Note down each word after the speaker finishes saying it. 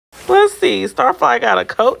Let's see. Starfly got a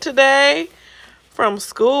coat today from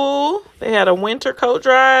school. They had a winter coat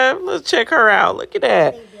drive. Let's check her out. Look at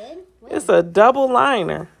that. They did? When? It's a double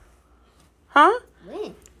liner. Huh?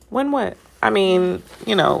 When? When what? I mean,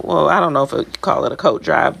 you know, well, I don't know if you call it a coat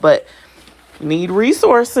drive, but need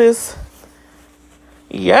resources.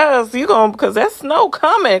 Yes, you gonna, because that snow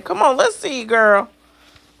coming. Come on, let's see, girl.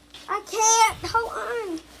 I can't. Hold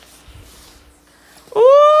on.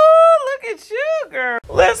 Ooh, look at you, girl.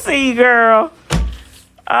 Let's see, girl.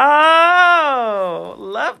 Oh,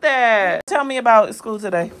 love that. Tell me about school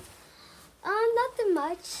today. Nothing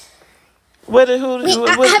much. Who,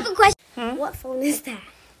 I have a question. Hmm? What phone is that?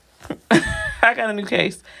 I got a new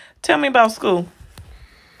case. Tell me about school.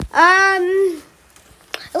 It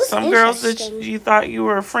was Some girls that interesting. you thought you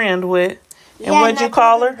were a friend with. And Yeah, what'd you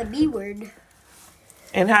call her? The B word.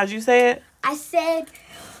 And how'd you say it? I said,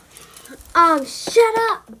 shut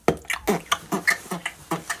up.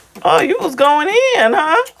 Oh, you was going in,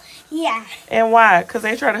 huh? Yeah. And why? Because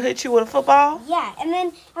they tried to hit you with a football? Yeah, and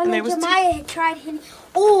then they was Jemiah had tried hitting.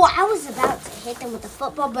 Oh, I was about to hit them with the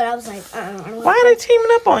football, but I was like, I don't Why are they teaming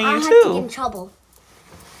up on I you, don't have to get in too? trouble.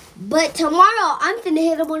 But tomorrow, I'm finna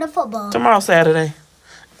hit them with a football. Tomorrow, Saturday.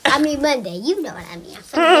 I mean Monday. You know what I mean. I'm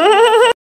finna hit 'em with a football.